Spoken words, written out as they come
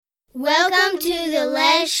Welcome to the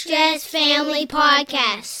Less Stress Family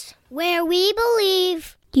Podcast, where we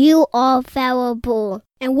believe you are valuable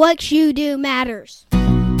and what you do matters.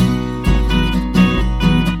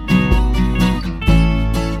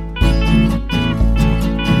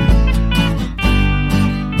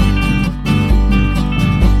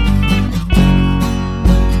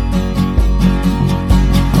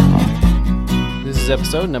 This is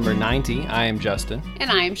episode number 90. I am Justin. And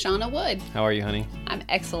I am Shauna Wood. How are you, honey? I'm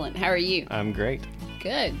excellent. How are you? I'm great.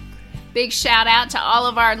 Good. Big shout out to all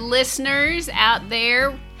of our listeners out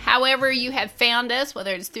there. However you have found us,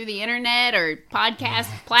 whether it's through the internet or podcast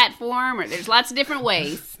platform, or there's lots of different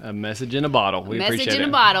ways. A message in a bottle. We appreciate it. Message in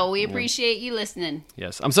a bottle. We appreciate you listening.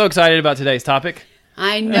 Yes. I'm so excited about today's topic.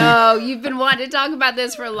 I know. You've been wanting to talk about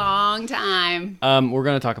this for a long time. We're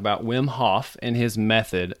going to talk about Wim Hof and his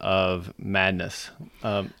method of madness.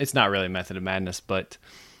 It's not really a method of madness, but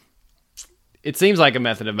it seems like a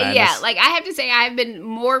method of madness. Yeah, like I have to say I've been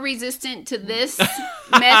more resistant to this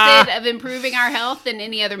method of improving our health than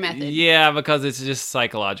any other method. Yeah, because it's just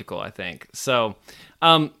psychological, I think. So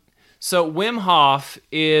Wim Hof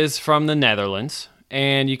is from the Netherlands.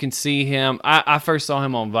 And you can see him. I first saw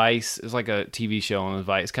him on Vice. It was like a TV show on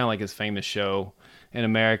Vice. It's kind of like his famous show in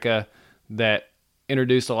America that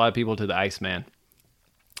introduced a lot of people to the Iceman.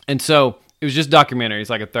 And so it was just documentary. It's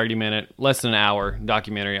like a 30-minute, less than an hour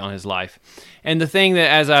documentary on his life. And the thing that,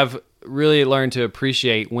 as I've really learned to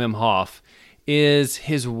appreciate Wim Hof, is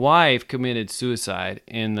his wife committed suicide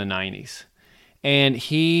in the 90s. And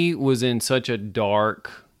he was in such a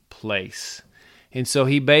dark place. And so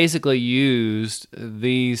he basically used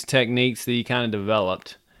these techniques that he kind of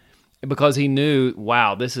developed because he knew,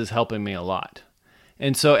 wow, this is helping me a lot.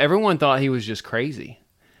 And so everyone thought he was just crazy.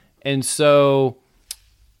 And so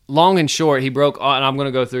long and short, he broke, and I'm going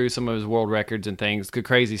to go through some of his world records and things, the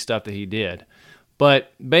crazy stuff that he did.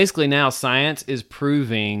 But basically now science is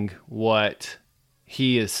proving what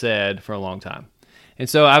he has said for a long time. And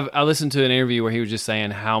so I listened to an interview where he was just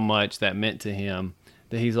saying how much that meant to him,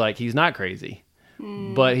 that he's like, he's not crazy.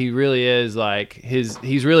 But he really is like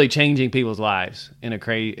he's really changing people's lives in a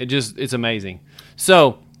crazy. It's amazing.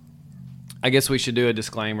 So I guess we should do a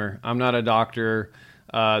disclaimer. I'm not a doctor.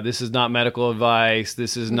 This is not medical advice.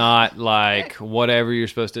 This is not like whatever you're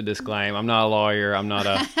supposed to disclaim. I'm not a lawyer. I'm not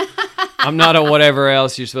a whatever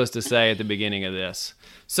else you're supposed to say at the beginning of this.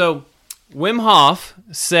 So Wim Hof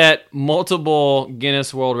set multiple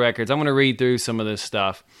Guinness World Records. I'm going to read through some of this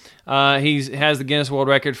stuff. He has the Guinness World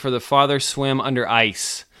Record for the farthest swim under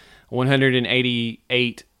ice,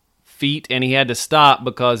 188 feet, and he had to stop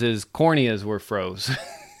because his corneas were froze. His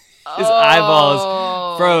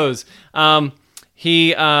eyeballs froze. A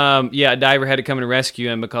diver had to come and rescue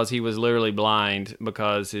him because he was literally blind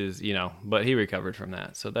because but he recovered from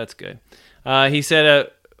that, so that's good. He set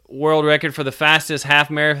a world record for the fastest half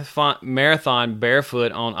marathon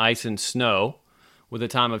barefoot on ice and snow with a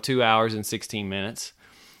time of 2 hours and 16 minutes.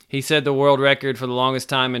 He set the world record for the longest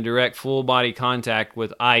time in direct full-body contact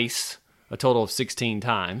with ice, a total of 16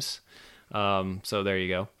 times. So there you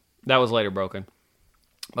go. That was later broken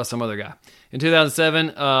by some other guy. In 2007,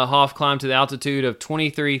 Hof climbed to the altitude of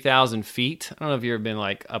 23,000 feet. I don't know if you've ever been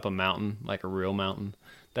like up a mountain, like a real mountain.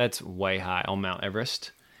 That's way high on Mount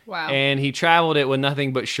Everest. Wow. And he traveled it with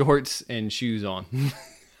nothing but shorts and shoes on.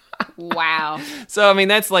 Wow. So, I mean,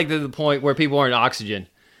 that's like the point where people aren't oxygen.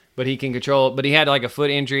 But he can control it. But he had like a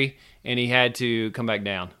foot injury, and he had to come back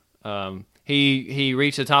down. He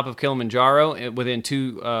reached the top of Kilimanjaro within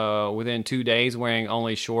 2 days, wearing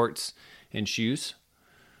only shorts and shoes.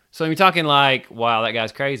 So you're talking like, wow, that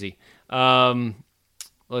guy's crazy.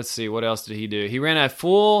 Let's see, what else did he do? He ran a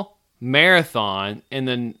full marathon in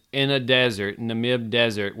the Namib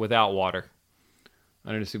desert without water.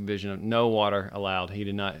 Under the supervision of no water allowed. He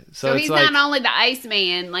did not. So he's not only the ice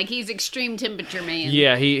man, like he's extreme temperature man.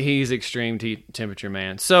 Yeah, he's extreme temperature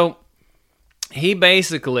man. So he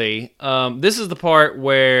basically, this is the part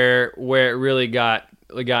where it really got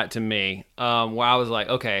to me. Where I was like,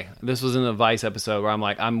 okay, this was in the Vice episode where I'm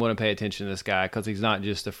like, I'm going to pay attention to this guy because he's not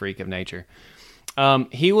just a freak of nature.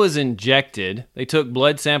 He was injected. They took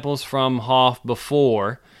blood samples from Hof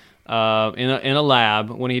before. In a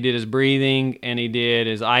lab when he did his breathing and he did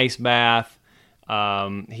his ice bath,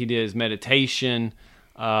 he did his meditation.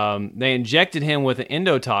 They injected him with an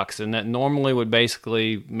endotoxin that normally would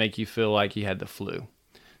basically make you feel like you had the flu.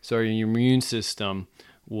 So your immune system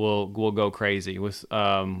will go crazy with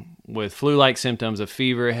flu-like symptoms of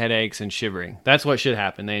fever, headaches, and shivering. That's what should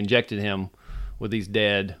happen. They injected him with these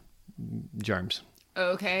dead germs.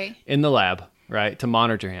 Okay. In the lab, right, to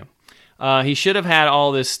monitor him. He should have had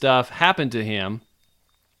all this stuff happen to him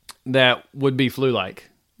that would be flu-like.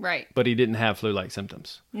 Right. but he didn't have flu-like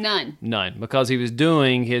symptoms. None. None, because he was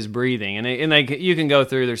doing his breathing. You can go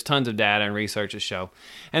through, there's tons of data and research to show.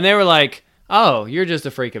 And they were like, oh, you're just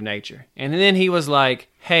a freak of nature. And then he was like,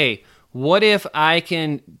 hey, what if I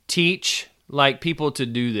can teach like people to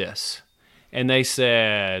do this? And they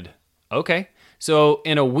said, okay. So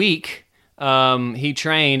in a week, he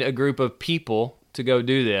trained a group of people to go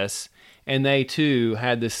do this, and they too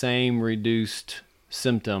had the same reduced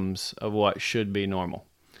symptoms of what should be normal.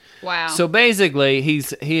 Wow. So basically,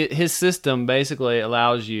 his system basically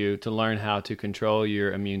allows you to learn how to control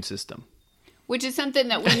your immune system. Which is something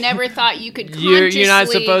that we never thought you could consciously You're not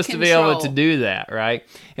supposed to be able to control. do that, right?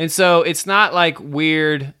 And so it's not like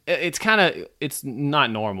weird. It's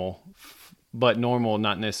not normal. But normal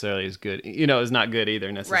not necessarily is good. Is not good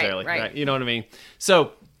either necessarily. Right. You know what I mean?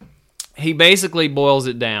 So he basically boils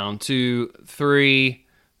it down to three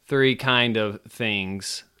kind of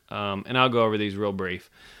things. And I'll go over these real brief.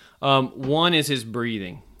 One is his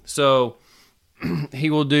breathing. So he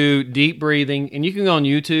will do deep breathing. And you can go on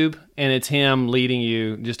YouTube, and it's him leading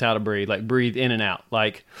you just how to breathe. Like breathe in and out.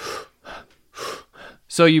 Like,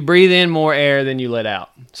 so you breathe in more air than you let out.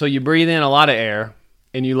 So you breathe in a lot of air,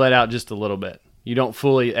 and you let out just a little bit. You don't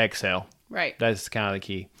fully exhale. Right. That's kind of the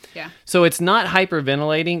key. Yeah. So it's not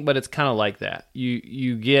hyperventilating, but it's kind of like that.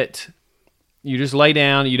 You just lay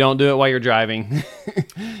down. You don't do it while you're driving.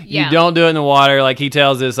 Yeah. You don't do it in the water. Like he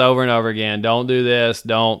tells us over and over again. Don't do this.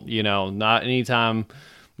 Don't, not anytime,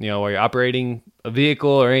 while you're operating a vehicle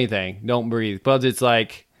or anything. Don't breathe. But it's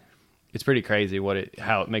pretty crazy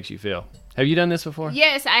how it makes you feel. Have you done this before?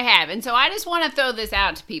 Yes, I have. And so I just want to throw this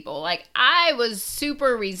out to people. Like, I was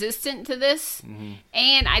super resistant to this,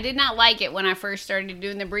 and I did not like it when I first started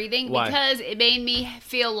doing the breathing. Why? Because it made me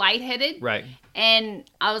feel lightheaded. Right. And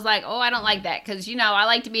I was like, oh, I don't like that because, I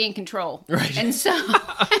like to be in control. Right. And so,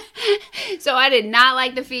 so I did not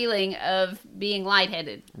like the feeling of being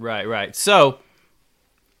lightheaded. Right. So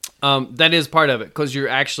that is part of it because you're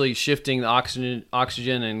actually shifting the oxygen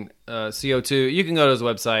and CO2. You can go to his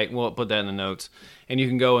website. We'll put that in the notes. And you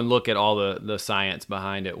can go and look at all the science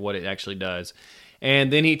behind it, what it actually does.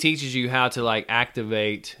 And then he teaches you how to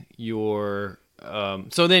activate your...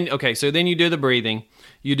 So then you do the breathing.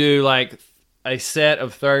 You do a set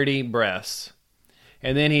of 30 breaths.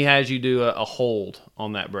 And then he has you do a hold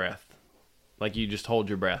on that breath. Like you just hold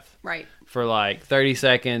your breath. Right. For 30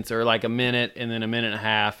 seconds or a minute and then a minute and a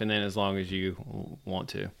half and then as long as you want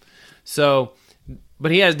to. So,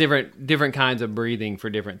 but he has different kinds of breathing for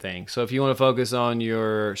different things. So if you want to focus on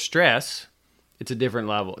your stress, it's a different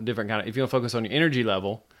level, different kind of, if you want to focus on your energy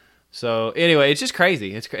level. So anyway, it's just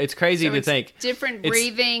crazy. It's crazy to think. Different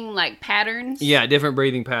breathing patterns. Yeah, different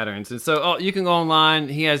breathing patterns. And so you can go online.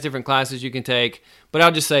 He has different classes you can take. But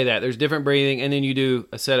I'll just say that. There's different breathing. And then you do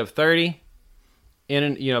a set of 30.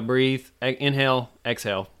 Breathe, inhale,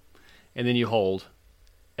 exhale, and then you hold.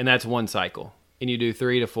 And that's one cycle. And you do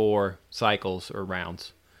 3 to 4 cycles or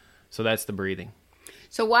rounds. So that's the breathing.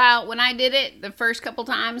 So when I did it the first couple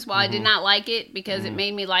times, while I did not like it because it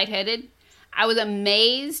made me lightheaded, I was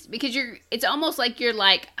amazed because it's almost like you're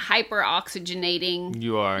hyper oxygenating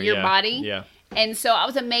your body. Yeah. And so I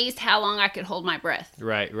was amazed how long I could hold my breath.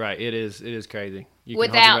 Right. It is crazy. You can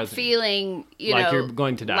hold your without breath feeling, like you're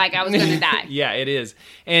going to die. like I was going to die. Yeah, it is.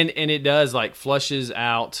 And it does flushes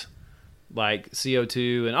out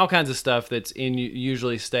CO2 and all kinds of stuff that's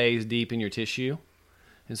usually stays deep in your tissue.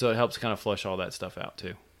 And so it helps kind of flush all that stuff out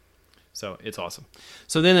too. So it's awesome.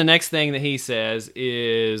 So then the next thing that he says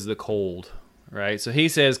is the cold, right? So he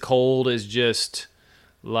says cold is just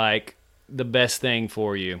the best thing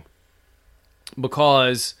for you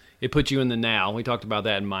because it puts you in the now. We talked about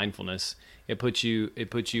that in mindfulness. It puts you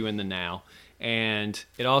in the now. And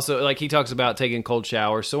it also, he talks about taking cold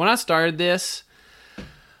showers. So when I started this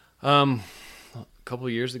a couple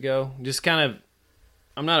of years ago, just kind of,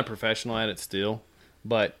 I'm not a professional at it still,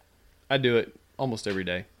 but I do it almost every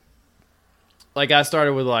day. I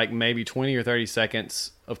started with maybe 20 or 30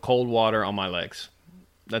 seconds of cold water on my legs.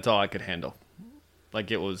 That's all I could handle.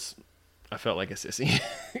 I felt like a sissy.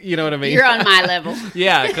 You know what I mean? You're on my level.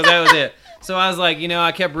 Yeah, because that was it. So I was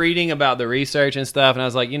I kept reading about the research and stuff, and I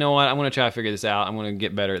was like, you know what? I'm going to try to figure this out. I'm going to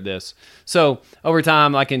get better at this. So over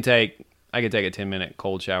time, I can take a 10-minute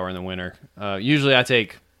cold shower in the winter. Usually I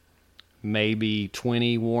take maybe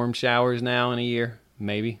 20 warm showers now in a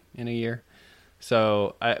year.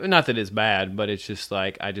 So not that it's bad, but it's just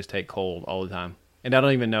I just take cold all the time. And I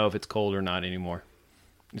don't even know if it's cold or not anymore.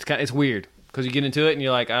 It's weird. Because you get into it and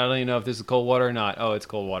you're I don't even know if this is cold water or not. Oh, it's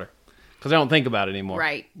cold water. Because I don't think about it anymore.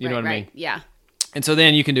 Right. You know what I mean? Yeah. And so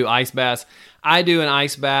then you can do ice baths. I do an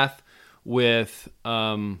ice bath with,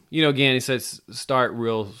 again, it says start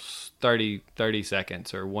real 30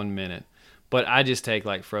 seconds or 1 minute. But I just take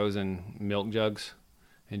like frozen milk jugs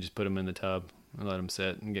and just put them in the tub and let them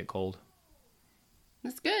sit and get cold.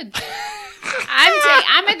 That's good.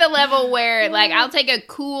 I'm at the level where like I'll take a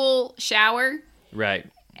cool shower. Right.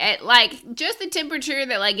 At like just the temperature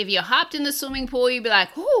that like if you hopped in the swimming pool, you'd be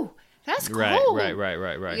like, "Ooh, that's cold." Right.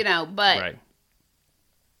 But right.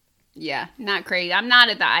 Yeah, not crazy. I'm not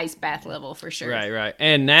at the ice bath level for sure. Right.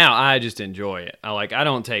 And now I just enjoy it. I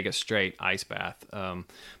don't take a straight ice bath.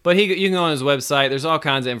 But you can go on his website. There's all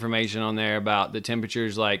kinds of information on there about the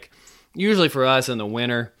temperatures. Like usually for us in the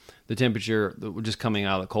winter, the temperature just coming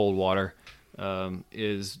out of the cold water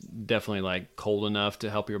is definitely like cold enough to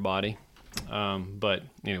help your body. But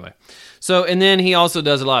anyway, and then he also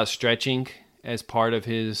does a lot of stretching as part of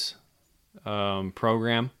his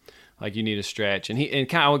program. Like you need to stretch, and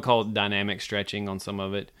I would call it dynamic stretching on some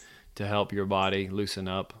of it to help your body loosen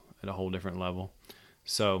up at a whole different level.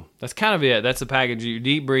 So that's kind of it. That's the package: your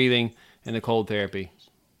deep breathing and the cold therapy.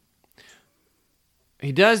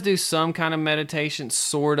 He does do some kind of meditation,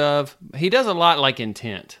 sort of. He does a lot like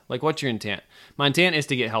intent. Like, what's your intent? My intent is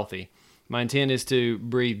to get healthy. My intent is to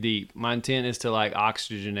breathe deep. My intent is to like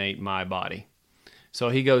oxygenate my body. So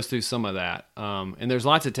he goes through some of that. And there's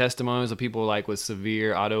lots of testimonies of people like with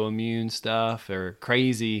severe autoimmune stuff or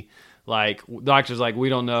crazy, like doctors like, we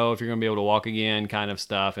don't know if you're going to be able to walk again kind of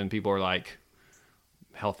stuff. And people are like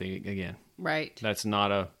healthy again. Right. That's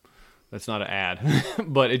not an ad,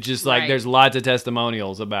 but it's just like, there's lots of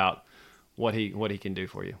testimonials about what he can do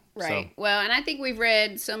for you. Right. So. Well, and I think we've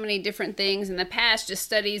read so many different things in the past, just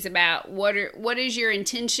studies about what is your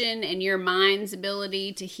intention and your mind's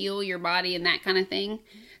ability to heal your body and that kind of thing.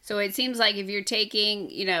 So it seems like if you're taking,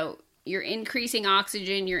 you're increasing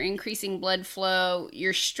oxygen, you're increasing blood flow,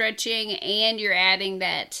 you're stretching, and you're adding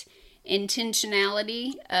that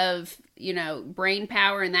intentionality of, brain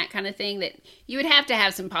power and that kind of thing, that you would have to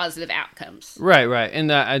have some positive outcomes. Right.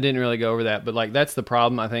 And I didn't really go over that, but like that's the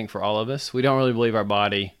problem I think for all of us. We don't really believe our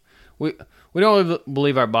body. We don't really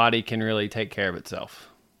believe our body can really take care of itself.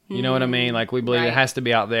 You know what I mean? Like we believe it has to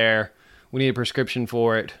be out there. We need a prescription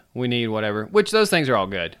for it. We need whatever. Which those things are all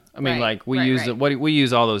good. I mean, like we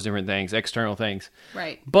use all those different things, external things.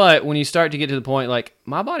 Right. But when you start to get to the point, like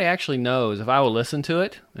my body actually knows if I will listen to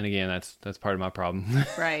it. And again, that's part of my problem.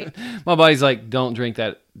 Right. My body's like, don't drink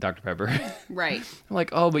that Dr. Pepper. Right. I'm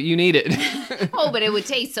like, oh, but you need it. Oh, but it would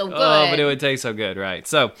taste so good. Oh, but it would taste so good, right?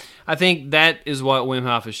 So I think that is what Wim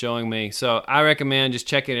Hof is showing me. So I recommend just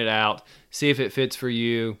checking it out, see if it fits for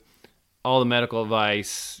you. All the medical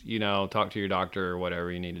advice, talk to your doctor or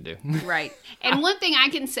whatever you need to do. Right. And one thing I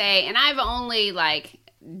can say, and I've only like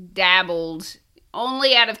dabbled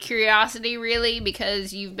only out of curiosity really,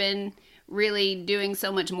 because you've been really doing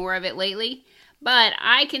so much more of it lately. But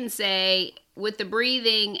I can say with the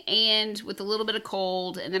breathing and with a little bit of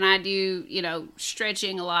cold, and then I do,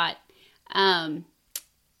 stretching a lot,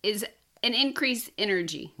 is an increased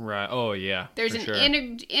energy. Right. Oh, yeah. There's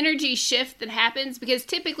an energy shift that happens because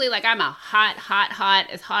typically, like, I'm a hot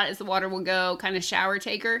as the water will go kind of shower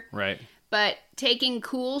taker. Right. But taking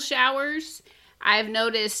cool showers, I've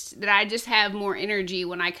noticed that I just have more energy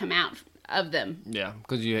when I come out of them. Yeah.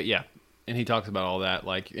 Because, and he talks about all that,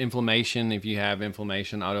 like inflammation, if you have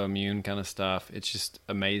inflammation, autoimmune kind of stuff, it's just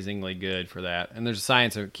amazingly good for that. And there's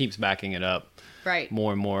science that keeps backing it up. Right.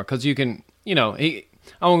 More and more. Because you can, I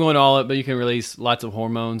won't go into all of it, but you can release lots of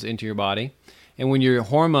hormones into your body. And when your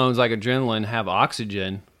hormones, like adrenaline, have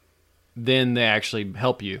oxygen, then they actually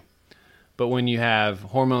help you. But when you have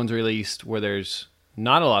hormones released where there's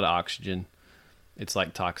not a lot of oxygen, it's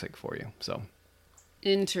like toxic for you. So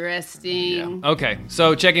interesting. Yeah. Okay,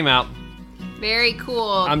 so check him out. Very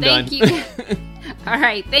cool. Thank you. All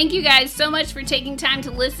right. Thank you guys so much for taking time to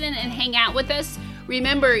listen and hang out with us.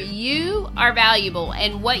 Remember, you are valuable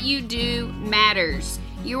and what you do matters.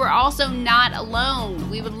 You are also not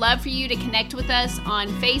alone. We would love for you to connect with us on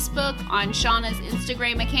Facebook, on Shauna's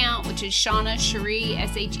Instagram account, which is Shauna Sheree,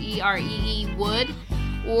 Sheree Wood,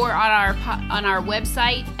 or on our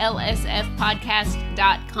website,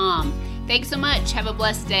 lsfpodcast.com. Thanks so much. Have a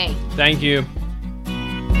blessed day. Thank you.